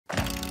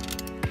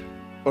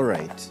All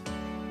right,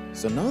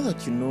 so now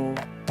that you know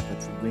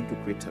that we're going to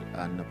create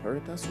an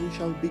apparatus, we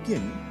shall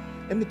begin.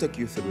 Let me take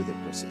you through the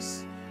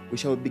process. We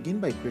shall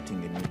begin by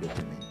creating a new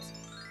document.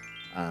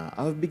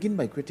 I'll begin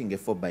by creating a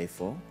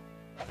 4x4.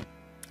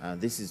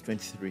 This is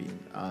 23.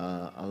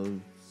 I'll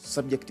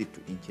subject it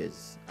to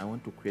inches. I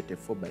want to create a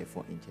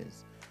 4x4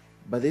 inches,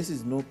 but this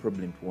is no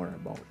problem to worry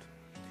about.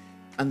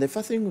 And the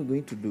first thing we're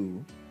going to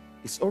do,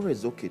 it's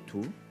always okay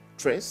to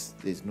trace.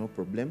 There's no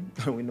problem,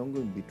 but we're not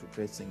going to be to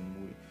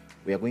tracing.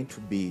 We are going to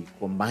be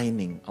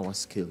combining our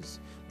skills.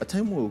 But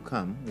time will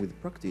come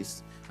with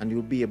practice and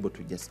you'll be able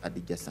to just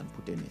adjust and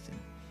put anything.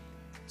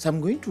 So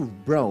I'm going to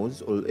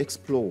browse or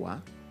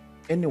explore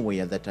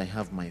anywhere that I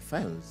have my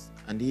files.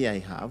 And here I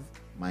have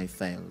my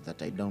file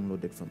that I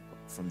downloaded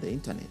from the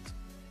internet.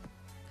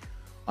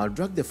 I'll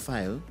drag the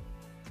file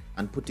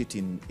and put it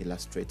in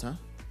Illustrator.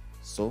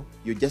 So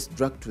you just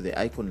drag to the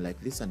icon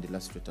like this and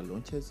Illustrator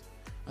launches,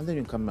 and then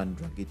you come and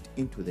drag it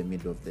into the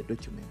middle of the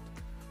document.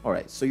 All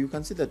right, so you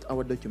can see that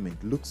our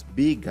document looks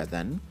bigger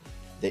than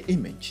the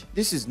image.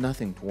 This is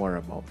nothing to worry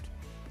about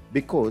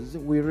because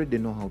we already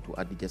know how to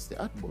adjust the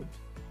artboard.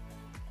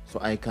 So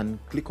I can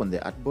click on the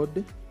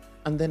artboard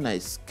and then I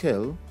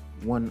scale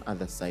one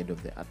other side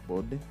of the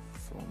artboard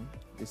from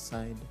this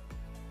side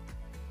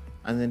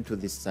and then to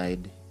this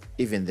side,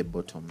 even the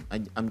bottom.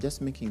 I'm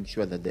just making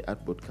sure that the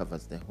artboard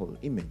covers the whole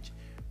image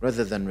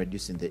rather than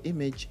reducing the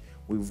image.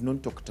 We've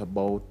not talked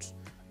about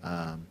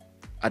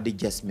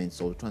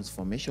adjustments or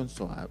transformations,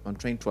 so I'm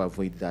trying to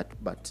avoid that,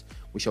 but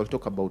we shall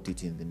talk about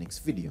it in the next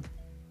video.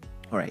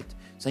 All right,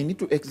 so I need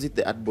to exit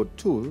the artboard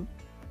tool,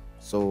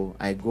 so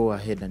I go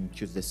ahead and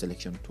choose the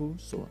selection tool,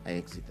 so I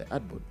exit the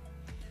artboard.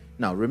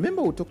 Now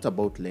remember we talked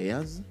about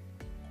layers,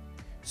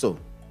 so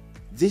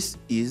this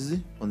is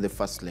on the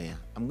first layer.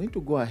 I'm going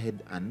to go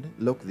ahead and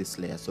lock this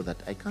layer so that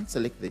I can't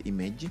select the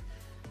image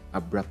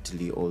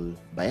abruptly or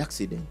by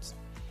accident.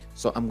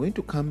 So I'm going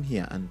to come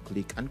here and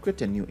click and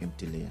create a new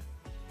empty layer.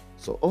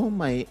 So all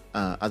my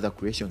other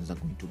creations are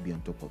going to be on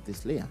top of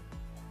this layer.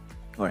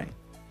 All right.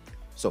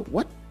 So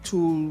what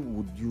tool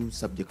would you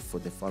subject for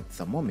the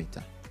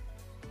thermometer?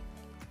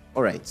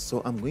 All right.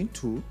 So I'm going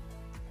to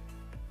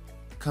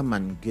come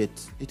and get,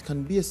 it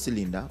can be a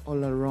cylinder or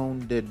a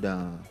rounded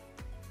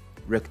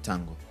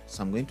rectangle.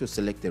 So I'm going to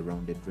select the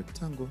rounded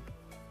rectangle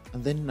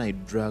and then I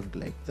drag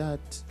like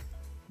that.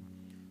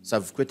 So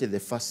I've created the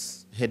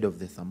first head of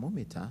the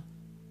thermometer.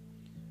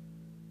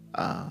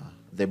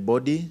 The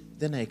body,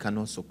 then I can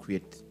also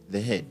create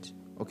the head.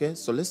 Okay,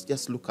 so let's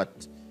just look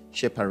at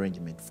shape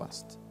arrangement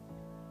first.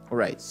 All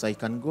right, so I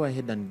can go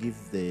ahead and give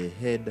the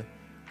head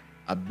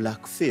a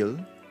black fill.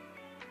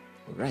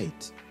 All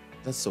right,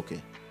 that's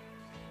okay.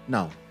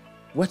 Now,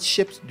 what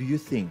shapes do you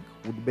think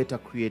would better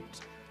create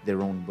the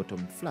round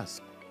bottom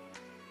flask?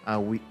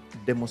 We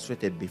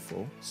demonstrated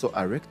before, so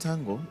a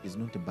rectangle is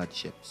not a bad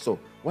shape. So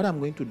what I'm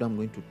going to do, I'm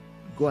going to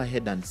go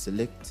ahead and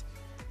select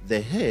the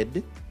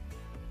head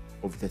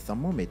of the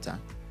thermometer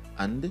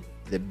and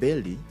the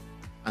belly,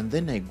 and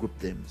then I group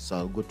them. So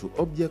I'll go to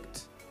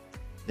object,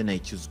 then I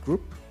choose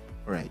group.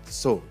 All right,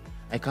 so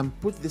I can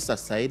put this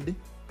aside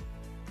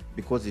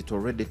because it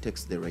already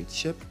takes the right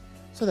shape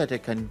so that I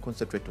can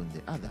concentrate on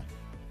the other.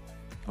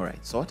 All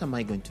right, so what am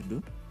I going to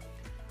do?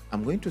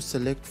 I'm going to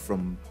select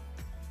from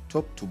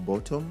top to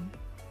bottom.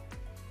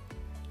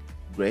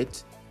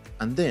 Great,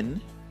 and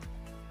then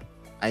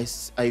I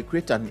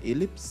create an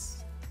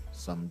ellipse,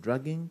 so I'm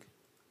dragging.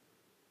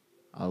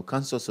 I'll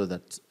cancel so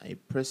that I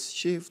press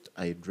shift,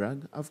 I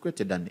drag. I've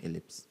created an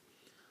ellipse.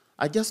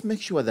 I just make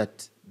sure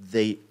that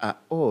they are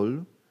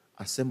all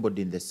assembled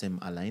in the same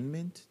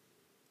alignment.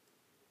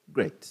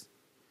 Great.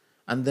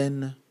 And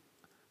then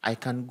I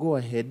can go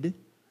ahead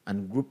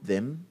and group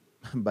them,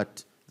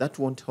 but that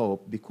won't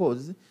help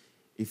because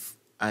if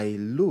I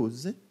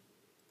lose,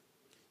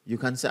 you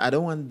can say I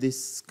don't want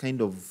this kind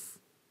of,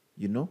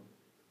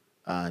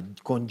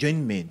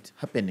 conjoinment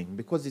happening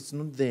because it's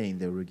not there in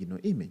the original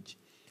image.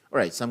 All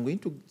right, so I'm going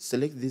to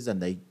select this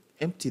and I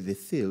empty the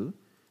fill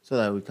so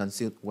that we can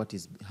see what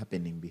is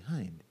happening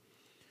behind.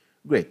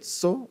 Great,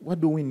 so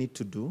what do we need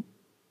to do?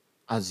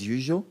 As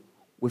usual,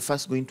 we're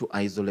first going to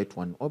isolate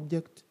one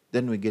object,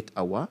 then we get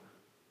our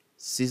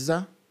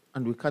scissor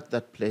and we cut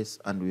that place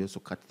and we also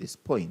cut this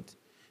point.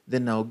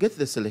 Then I'll get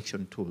the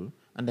selection tool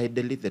and I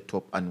delete the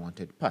top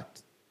unwanted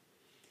part.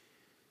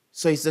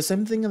 So it's the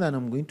same thing that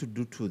I'm going to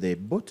do to the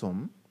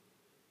bottom.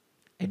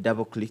 I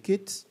double click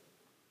it,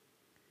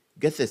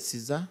 get the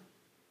scissor,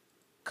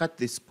 cut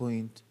this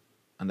point,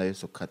 and I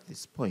also cut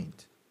this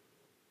point.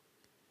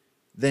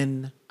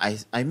 Then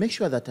I make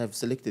sure that I've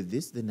selected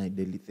this, then I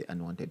delete the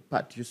unwanted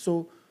part. You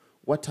saw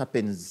what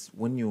happens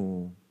when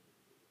you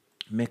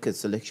make a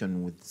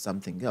selection with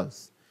something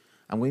else.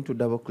 I'm going to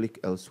double click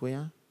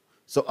elsewhere.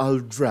 So I'll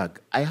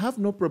drag. I have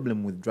no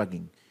problem with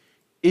dragging.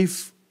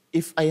 If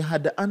I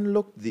had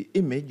unlocked the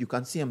image, you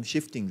can see I'm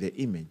shifting the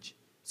image,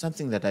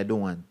 something that I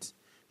don't want.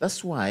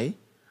 That's why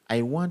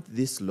I want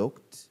this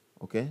locked.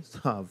 Okay, so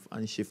I've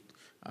unshift,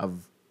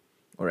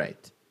 all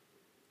right.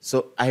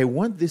 So I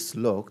want this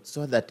locked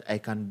so that I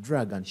can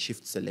drag and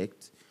shift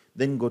select,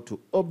 then go to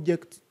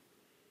object,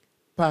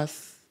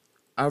 path,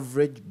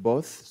 average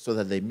both so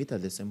that they meet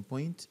at the same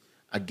point.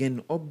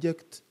 Again,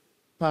 object,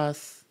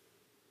 path,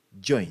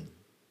 join.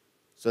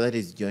 So that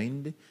is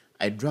joined.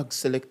 I drag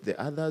select the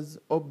others,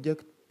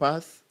 object,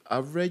 path,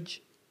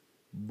 average,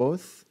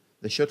 both.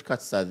 The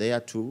shortcuts are there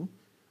too,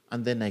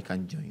 and then I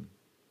can join.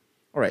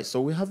 All right,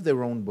 so we have the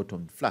round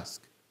bottomed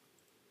flask.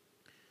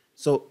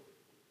 So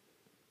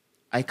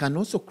I can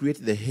also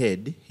create the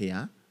head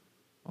here,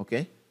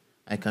 okay?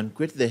 I can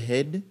create the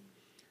head.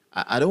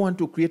 I don't want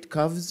to create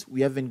curves.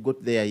 We haven't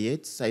got there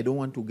yet, so I don't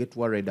want to get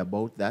worried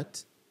about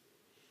that.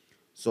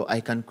 So I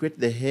can create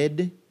the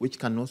head, which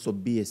can also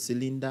be a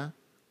cylinder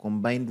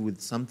combined with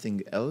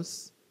something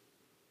else,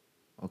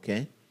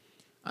 okay?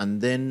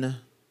 And then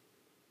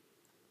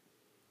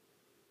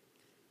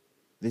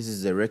this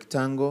is a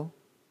rectangle.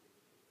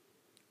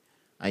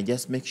 I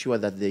just make sure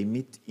that they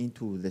meet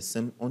onto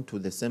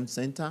the same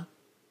center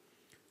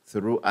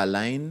through a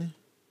line,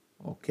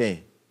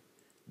 okay.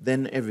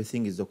 Then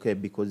everything is okay,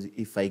 because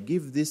if I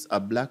give this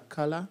a black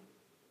color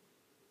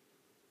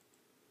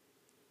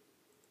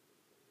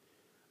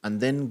and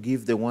then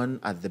give the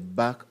one at the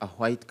back a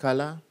white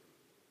color,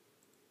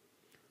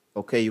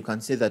 okay, you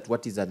can see that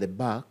what is at the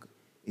back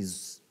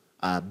is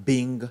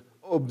being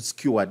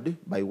obscured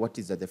by what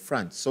is at the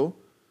front. So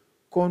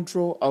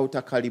control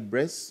outer curly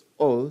brace,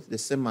 all the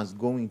same as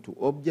going to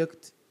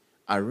object,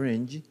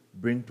 arrange,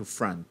 bring to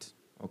front,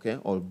 okay,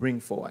 or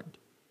bring forward.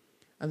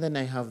 And then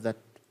I have that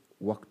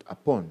worked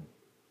upon.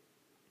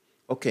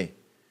 Okay,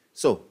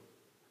 so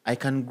I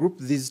can group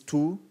these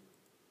two,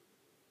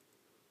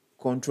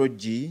 Control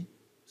G,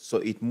 so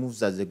it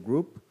moves as a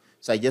group.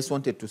 So I just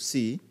wanted to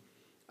see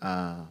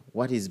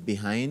what is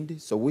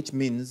behind. So which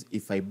means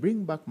if I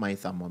bring back my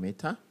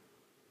thermometer,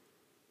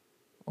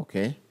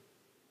 okay,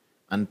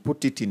 and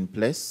put it in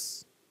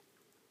place,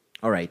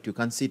 all right, you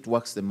can see it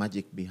works the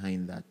magic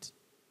behind that.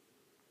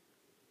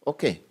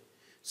 Okay,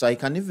 so I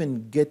can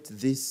even get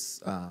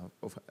this,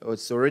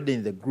 it's already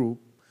in the group,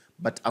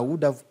 but I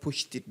would have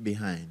pushed it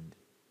behind,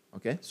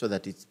 okay, so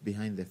that it's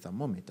behind the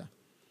thermometer.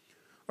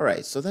 All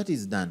right, so that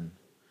is done.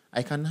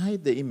 I can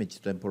hide the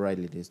image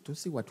temporarily to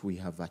see what we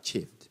have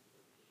achieved.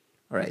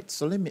 All right,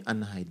 so let me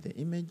unhide the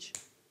image.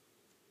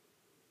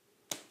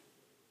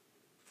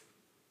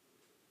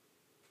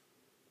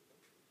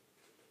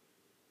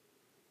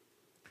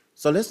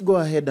 So let's go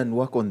ahead and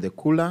work on the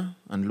cooler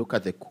and look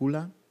at the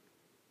cooler.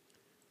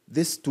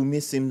 This to me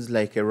seems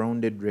like a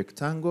rounded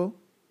rectangle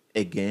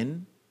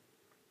again.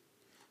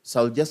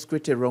 So I'll just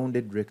create a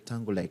rounded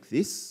rectangle like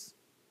this.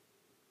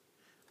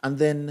 And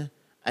then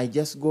I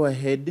just go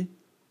ahead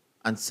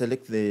and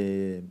select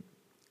the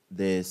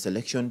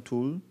selection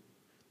tool.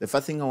 The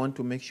first thing I want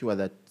to make sure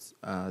that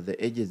the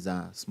edges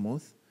are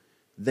smooth.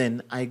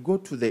 Then I go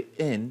to the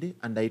end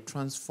and I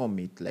transform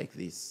it like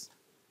this.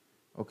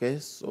 Okay,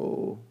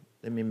 so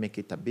let me make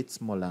it a bit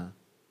smaller,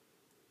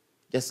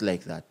 just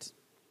like that.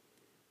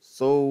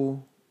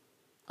 So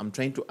I'm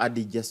trying to add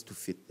it just to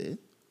fit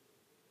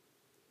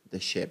the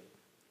shape.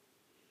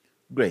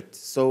 Great,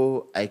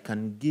 so I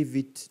can give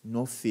it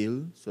no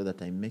fill so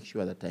that I make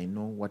sure that I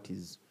know what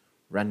is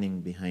running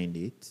behind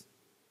it.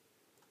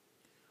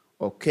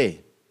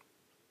 Okay,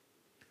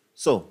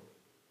 so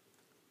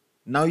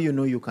now you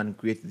know you can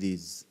create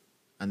these,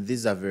 and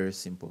these are very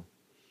simple.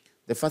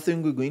 The first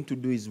thing we're going to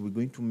do is we're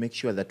going to make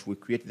sure that we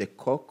create the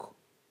cork.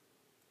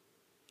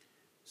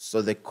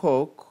 So the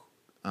cork,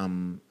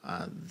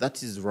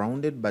 that is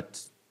rounded,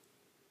 but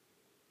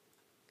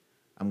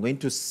I'm going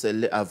to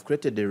select, I've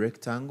created a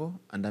rectangle,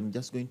 and I'm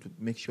just going to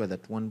make sure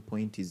that one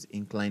point is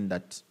inclined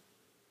at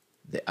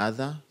the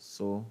other.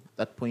 So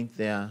that point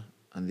there,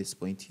 and this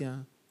point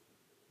here,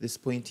 this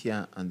point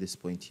here, and this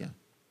point here.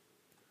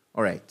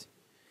 All right.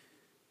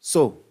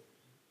 So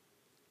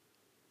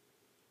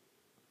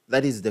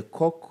that is the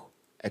cork.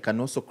 I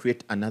can also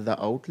create another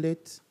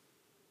outlet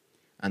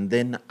and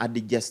then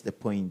adjust the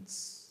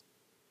points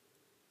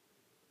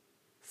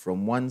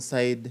from one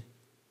side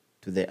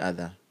to the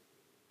other.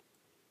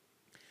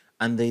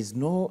 And there is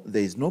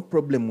no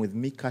problem with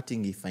me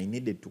cutting if I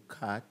needed to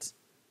cut.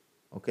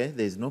 Okay,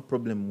 there is no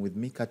problem with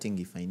me cutting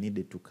if I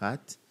needed to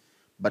cut.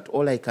 But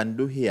all I can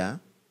do here,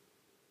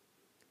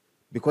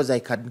 because I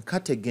can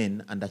cut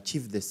again and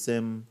achieve the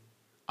same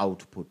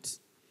output.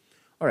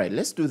 All right,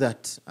 let's do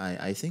that.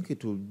 I think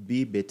it will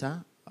be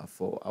better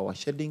for our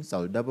shadings.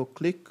 I'll double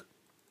click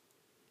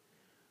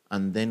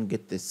and then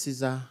get the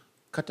scissor,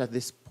 cut at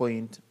this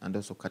point and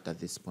also cut at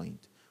this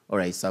point. All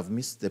right, so I've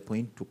missed the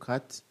point to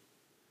cut.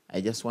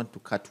 I just want to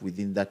cut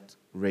within that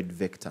red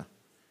vector.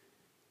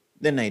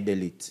 Then I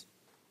delete.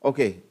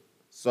 Okay,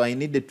 so I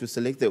needed to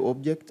select the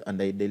object and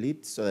I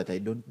delete so that I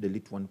don't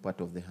delete one part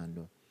of the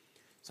handle.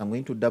 So I'm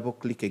going to double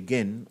click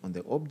again on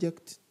the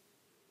object,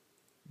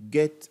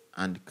 get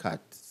and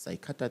cut. So I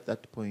cut at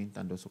that point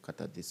and also cut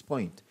at this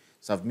point.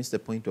 So I've missed the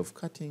point of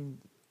cutting.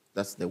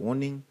 That's the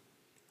warning.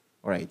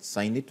 All right,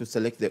 so I need to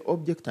select the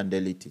object and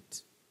delete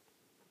it.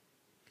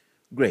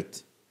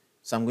 Great.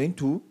 So I'm going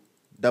to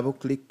double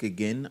click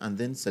again and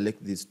then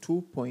select these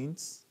 2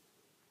 points.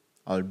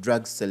 I'll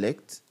drag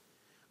select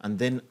and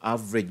then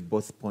average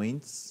both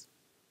points.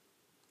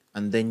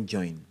 and then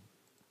join.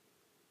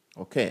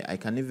 Okay, I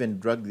can even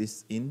drag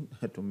this in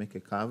to make a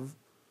curve.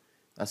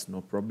 That's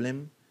no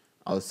problem.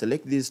 I'll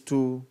select these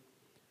two,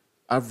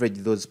 average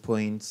those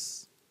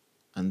points,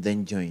 and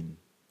then join.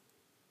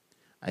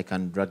 I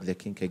can drag the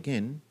kink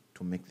again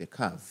to make the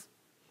curve.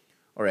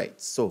 All right,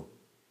 so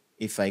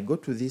if I go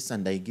to this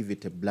and I give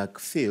it a black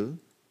fill,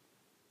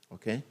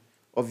 okay,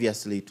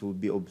 obviously it will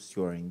be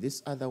obscuring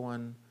this other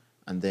one,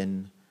 and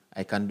then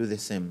I can do the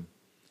same.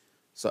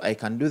 So I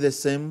can do the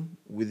same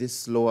with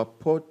this lower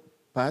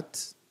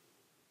part,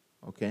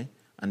 okay,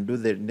 and do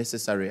the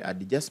necessary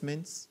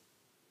adjustments.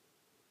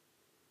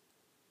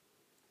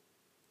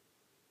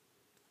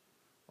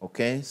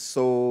 Okay,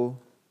 so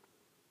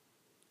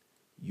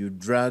you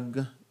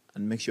drag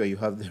and make sure you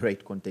have the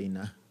right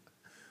container.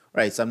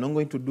 All right, so I'm not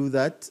going to do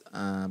that,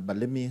 but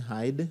let me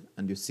hide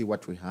and you see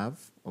what we have,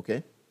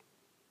 okay?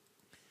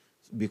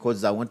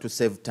 Because I want to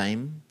save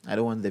time. I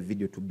don't want the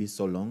video to be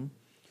so long.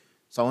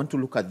 So I want to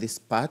look at this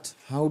part.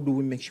 How do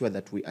we make sure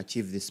that we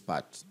achieve this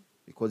part?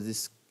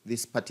 Because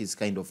this part is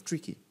kind of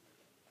tricky.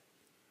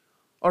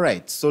 All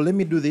right, so let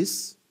me do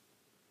this.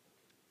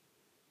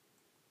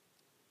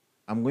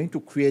 I'm going to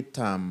create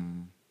a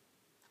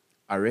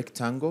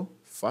rectangle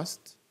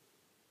first.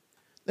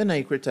 Then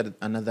I created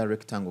another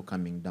rectangle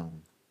coming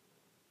down.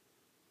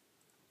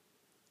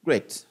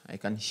 Great, I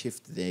can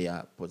shift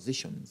their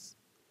positions.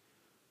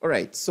 All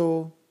right,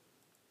 so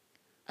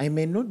I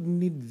may not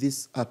need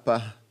this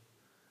upper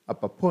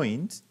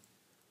point,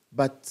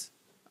 but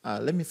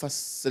let me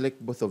first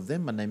select both of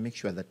them and I make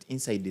sure that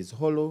inside is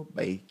hollow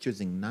by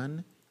choosing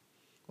none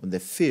on the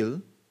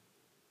fill.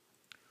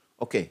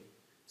 Okay,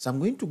 so I'm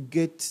going to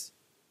get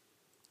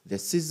the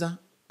scissor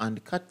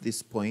and cut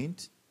this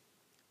point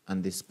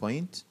and this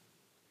point.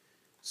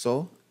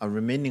 So I'm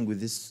remaining with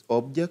this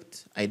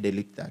object, I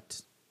delete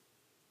that.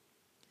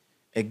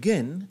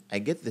 Again, I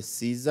get the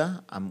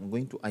scissor, I'm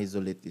going to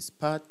isolate this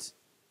part,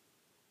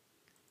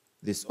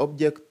 this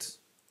object,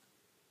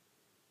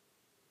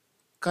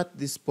 cut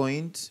this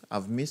point,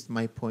 I've missed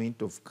my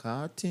point of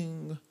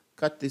cutting,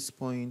 cut this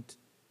point,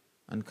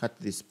 and cut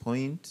this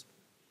point.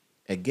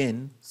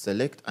 Again,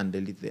 select and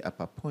delete the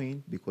upper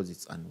point because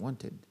it's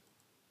unwanted.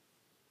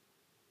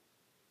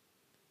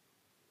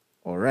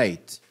 All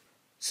right,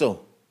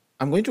 so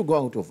I'm going to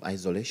go out of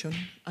isolation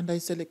and I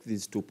select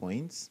these 2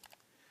 points.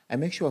 I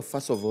make sure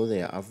first of all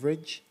they are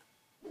average.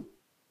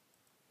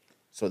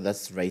 So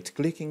that's right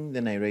clicking,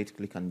 then I right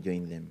click and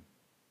join them.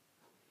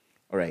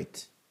 All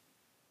right,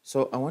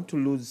 so I want to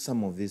lose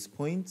some of these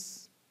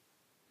points.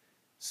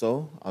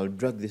 So I'll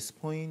drag this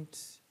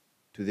point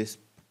to this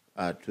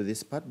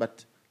part,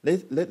 but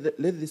let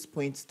this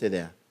point stay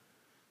there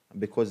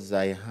because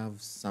I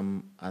have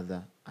some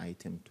other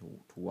item to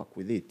work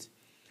with it.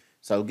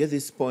 So I'll get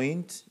this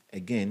point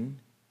again,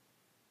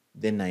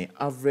 then I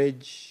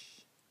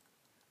average,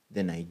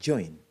 then I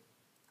join.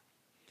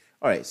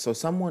 All right, so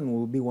someone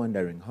will be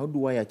wondering, how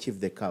do I achieve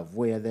the curve?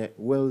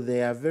 Well,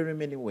 there are very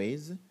many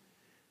ways.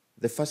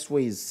 The first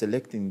way is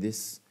selecting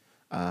this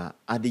add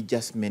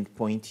adjustment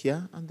point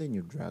here, and then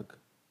you drag.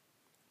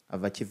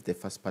 I've achieved the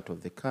first part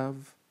of the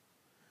curve.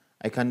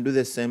 I can do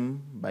the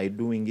same by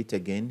doing it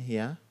again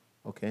here,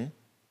 okay?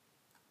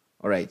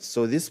 All right,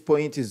 so this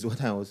point is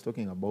what I was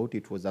talking about.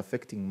 It was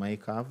affecting my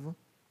curve,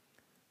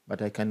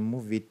 but I can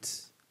move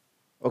it.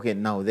 Okay,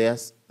 now there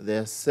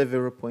are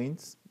several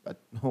points, but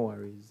no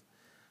worries.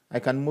 I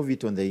can move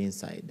it on the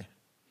inside.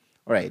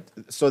 All right,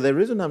 so the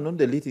reason I'm not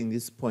deleting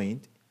this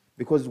point,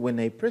 because when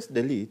I press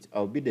delete,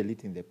 I'll be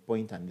deleting the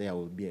point and there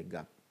will be a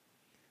gap.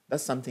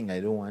 That's something I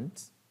don't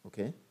want,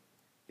 okay?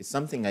 It's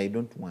something I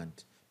don't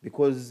want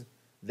because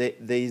there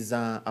is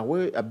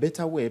a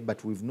better way,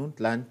 but we've not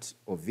learned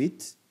of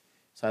it.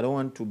 So I don't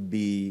want to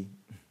be,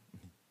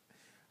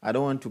 I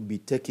don't want to be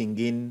taking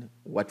in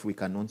what we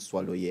cannot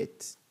swallow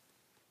yet.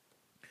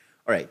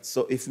 All right,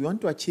 so if you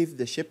want to achieve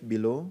the shape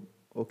below,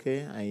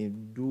 okay, I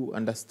do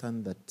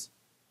understand that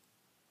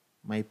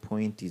my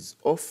point is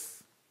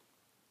off.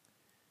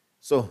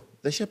 So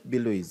the shape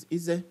below is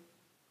easy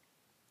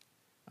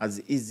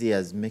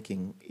as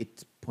making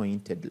it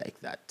pointed like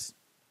that.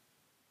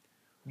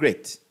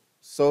 Great.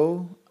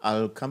 So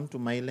I'll come to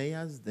my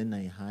layers, then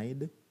I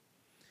hide.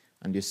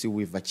 And you see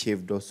we've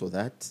achieved also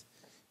that.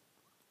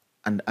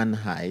 And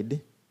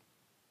unhide.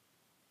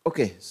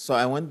 Okay, so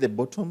I want the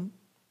bottom.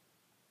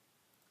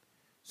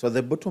 So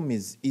the bottom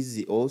is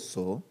easy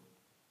also.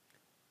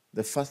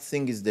 The first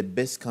thing is the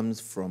base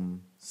comes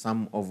from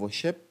some oval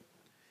shape.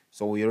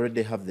 So we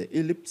already have the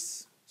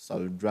ellipse. So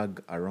I'll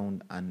drag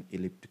around an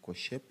elliptical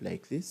shape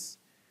like this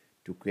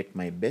to create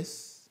my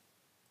base.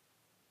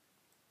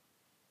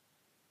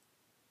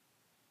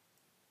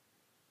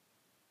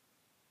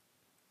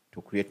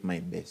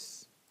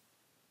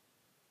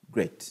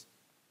 Great.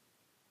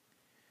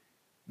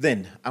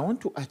 Then I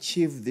want to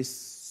achieve this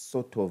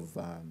sort of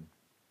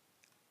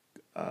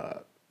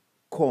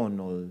cone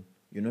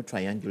or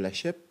triangular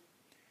shape,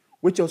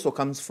 which also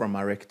comes from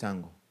a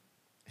rectangle.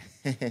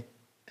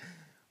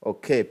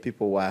 Okay,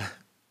 people were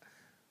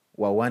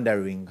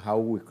wondering how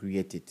we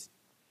create it.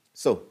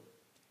 So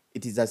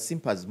it is as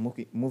simple as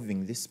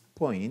moving this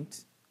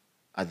point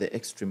at the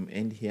extreme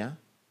end here.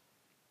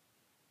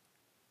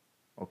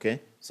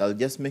 Okay, so I'll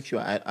just make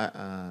sure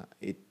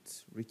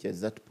it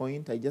reaches that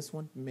point. I just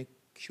want to make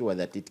sure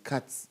that it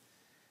cuts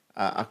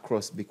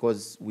across,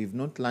 because we've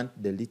not learned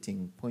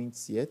deleting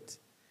points yet.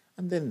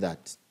 And then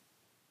that.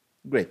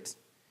 Great.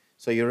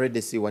 So you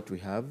already see what we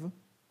have.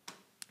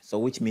 So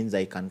which means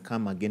I can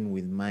come again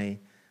with my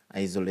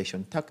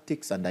isolation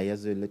tactics, and I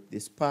isolate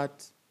this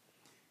part,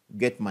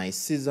 get my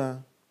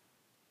scissor,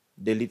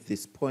 delete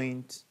this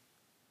point,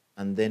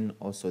 and then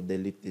also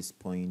delete this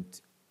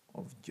point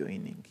of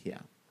joining here.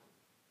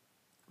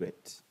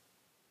 Great.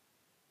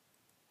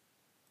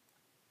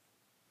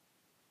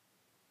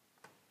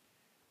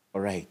 All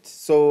right,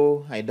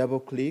 so I double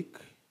click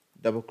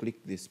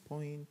this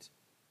point,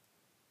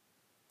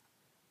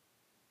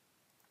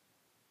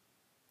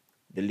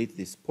 delete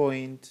this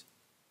point,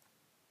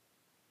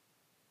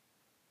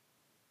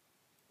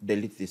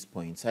 delete this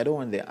point. So I don't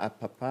want the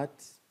upper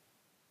part,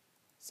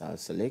 so I'll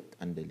select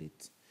and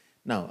delete.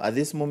 Now, at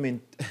this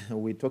moment,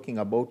 we're talking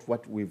about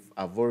what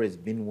I've always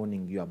been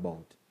warning you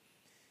about.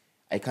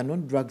 I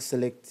cannot drag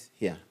select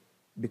here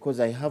because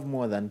I have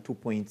more than 2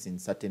 points in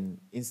certain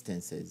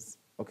instances,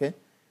 okay?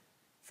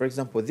 For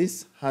example,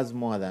 this has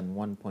more than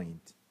 1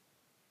 point.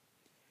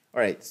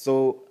 All right,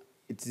 so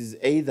it is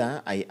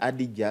either I add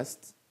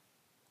adjust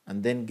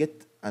and then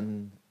get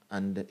and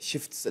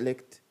shift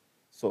select.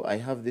 So I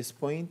have this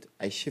point,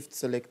 I shift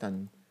select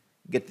and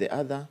get the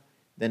other,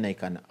 then I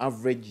can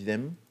average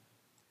them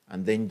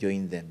and then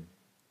join them.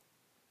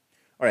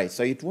 All right,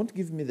 so it won't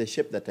give me the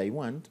shape that I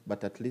want,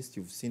 but at least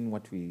you've seen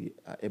what we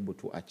are able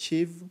to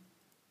achieve.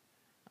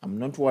 I'm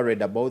not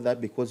worried about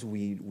that because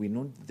we're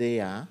not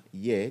there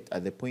yet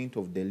at the point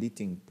of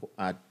deleting,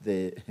 at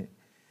the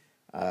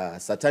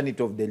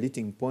certainty of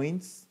deleting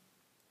points,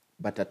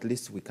 but at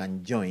least we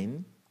can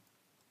join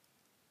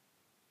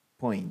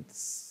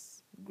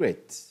points.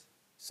 Great.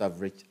 So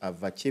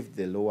I've achieved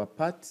the lower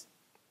part.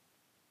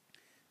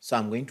 So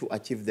I'm going to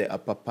achieve the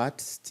upper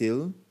part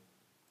still.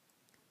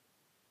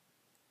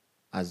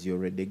 As you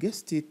already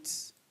guessed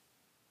it.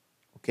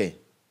 Okay.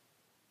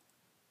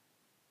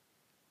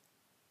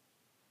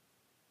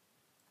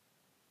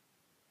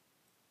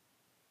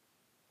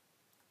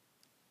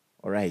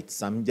 All right,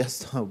 so I'm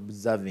just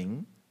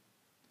observing,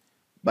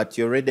 but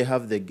you already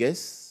have the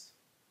guess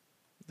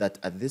that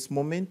at this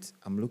moment,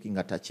 I'm looking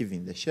at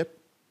achieving the shape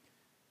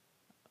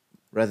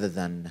rather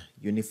than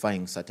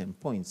unifying certain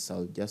points. So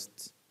I'll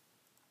just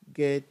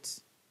get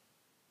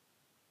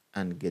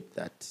and get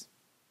that.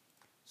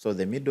 So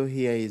the middle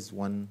here is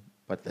one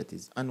part that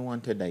is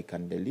unwanted. I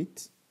can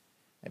delete.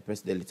 I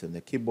press delete on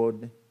the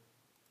keyboard.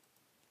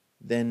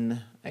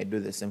 Then I do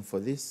the same for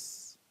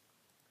this.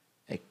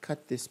 I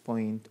cut this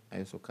point. I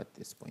also cut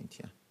this point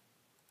here.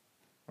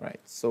 All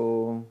right,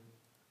 so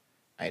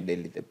I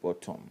delete the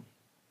bottom.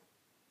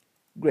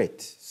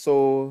 Great.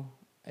 So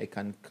I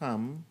can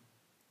come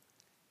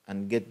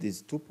and get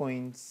these 2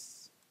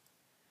 points,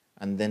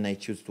 and then I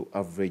choose to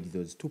average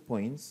those 2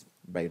 points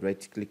by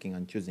right-clicking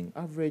and choosing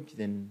average,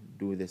 then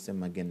do the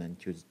same again and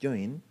choose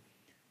join.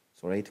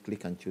 So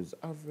right-click and choose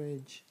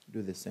average,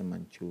 do the same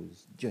and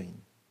choose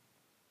join.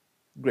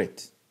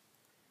 Great.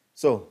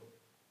 So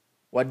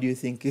what do you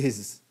think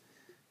is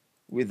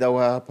with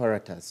our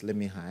apparatus? Let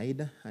me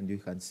hide, and you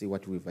can see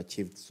what we've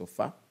achieved so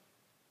far.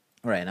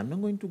 All right, I'm not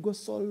going to go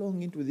so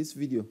long into this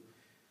video,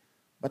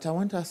 but I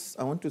want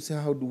to say,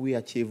 how do we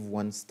achieve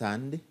one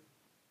stand?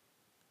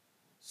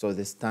 So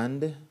the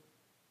stand,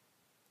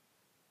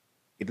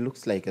 it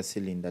looks like a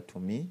cylinder to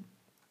me,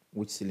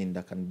 which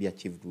cylinder can be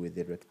achieved with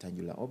a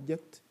rectangular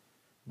object.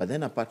 But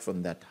then apart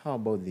from that, how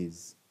about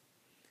this?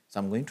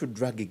 So I'm going to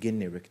drag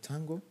again a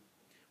rectangle.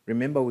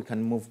 Remember, we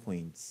can move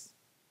points.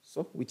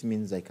 So, which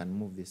means I can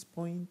move this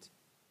point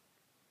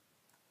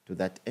to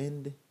that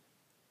end,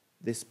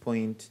 this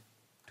point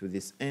to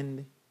this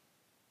end,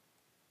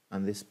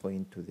 and this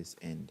point to this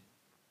end,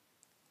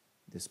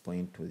 this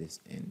point to this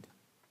end.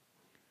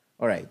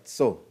 All right,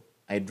 so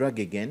I drag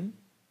again,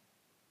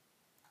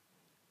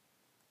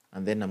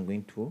 and then I'm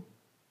going to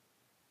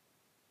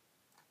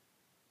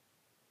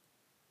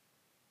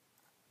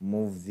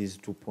move these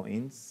 2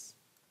 points.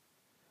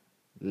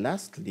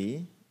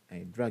 Lastly,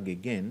 I drag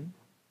again.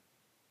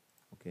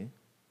 Okay,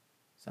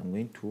 so I'm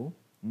going to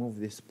move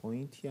this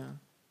point here,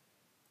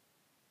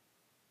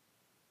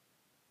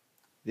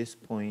 this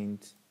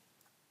point,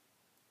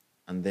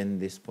 and then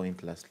this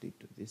point lastly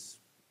to this,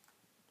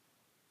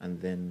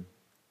 and then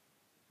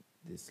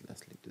this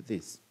lastly to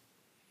this.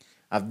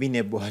 I've been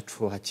able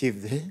to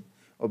achieve the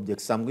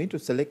objects. So I'm going to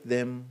select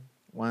them,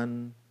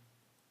 1,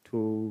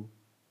 2,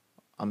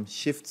 I'm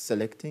shift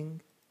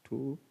selecting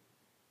 2,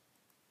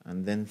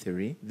 and then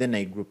 3. Then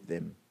I group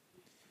them.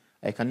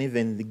 I can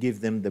even give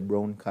them the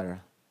brown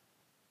color.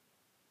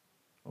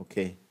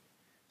 Okay,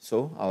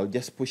 so I'll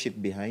just push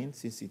it behind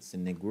since it's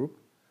in a group.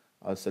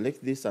 I'll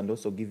select this and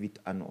also give it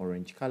an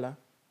orange color.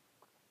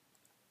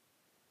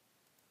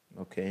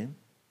 Okay.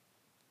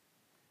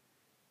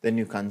 Then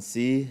you can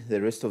see the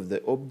rest of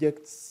the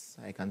objects.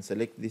 I can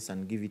select this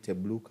and give it a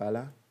blue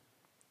color.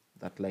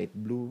 that light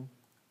blue.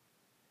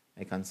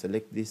 I can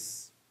select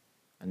this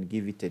and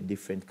give it a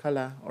different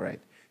color. All right.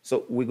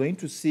 So we're going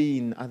to see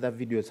in other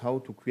videos how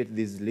to create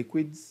these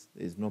liquids.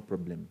 There's no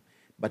problem.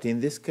 But in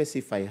this case,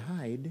 if I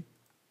hide,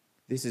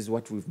 this is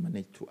what we've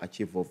managed to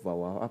achieve of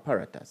our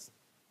apparatus.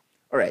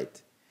 All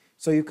right.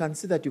 So you can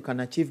see that you can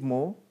achieve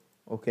more,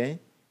 okay?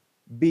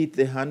 Be it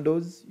the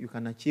handles, you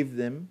can achieve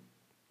them.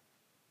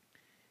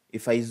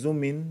 If I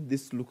zoom in,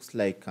 this looks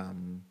like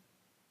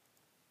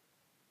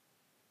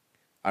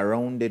a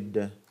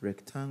rounded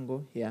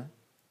rectangle here.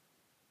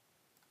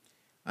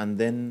 And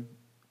then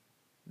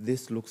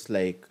this looks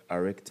like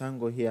a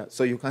rectangle here.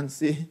 So you can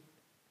see,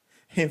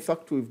 in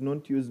fact, we've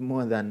not used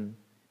more than,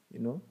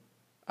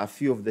 a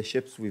few of the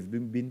shapes we've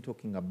been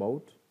talking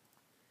about.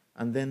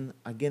 And then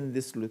again,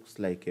 this looks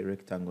like a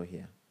rectangle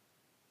here.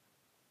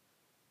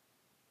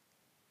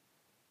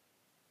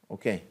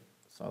 Okay,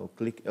 so I'll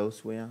click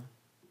elsewhere.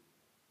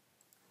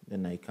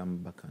 Then I come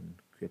back and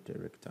create a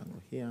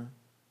rectangle here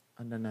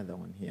and another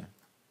one here.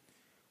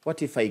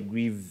 What if I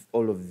give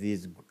all of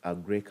these a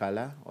gray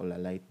color or a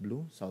light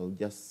blue? So I'll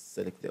just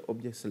select the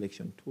object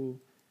selection tool,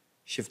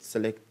 shift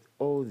select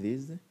all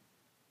these.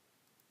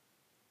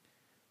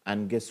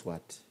 And guess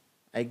what?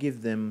 I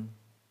give them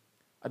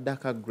a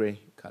darker gray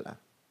color.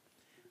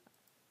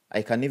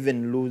 I can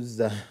even lose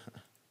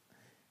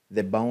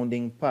the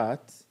bounding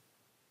part.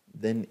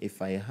 Then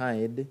if I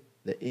hide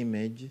the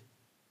image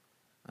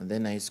and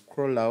then I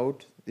scroll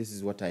out, this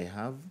is what I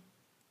have.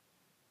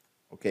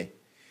 Okay.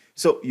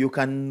 So you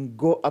can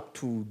go up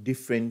to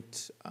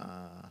different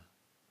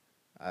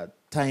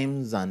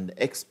times and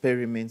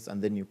experiments,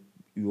 and then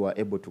you are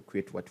able to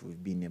create what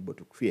we've been able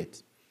to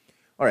create.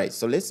 All right,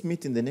 so let's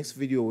meet in the next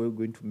video. We're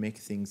going to make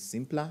things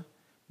simpler,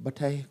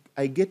 but I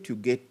hope you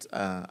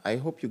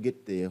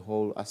get the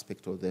whole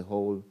aspect of the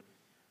whole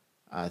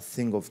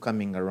thing of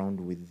coming around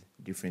with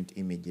different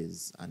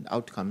images and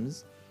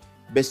outcomes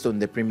based on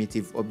the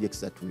primitive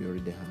objects that we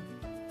already have.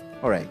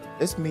 All right,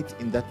 let's meet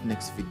in that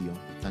next video.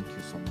 Thank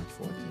you so much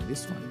for watching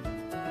this one.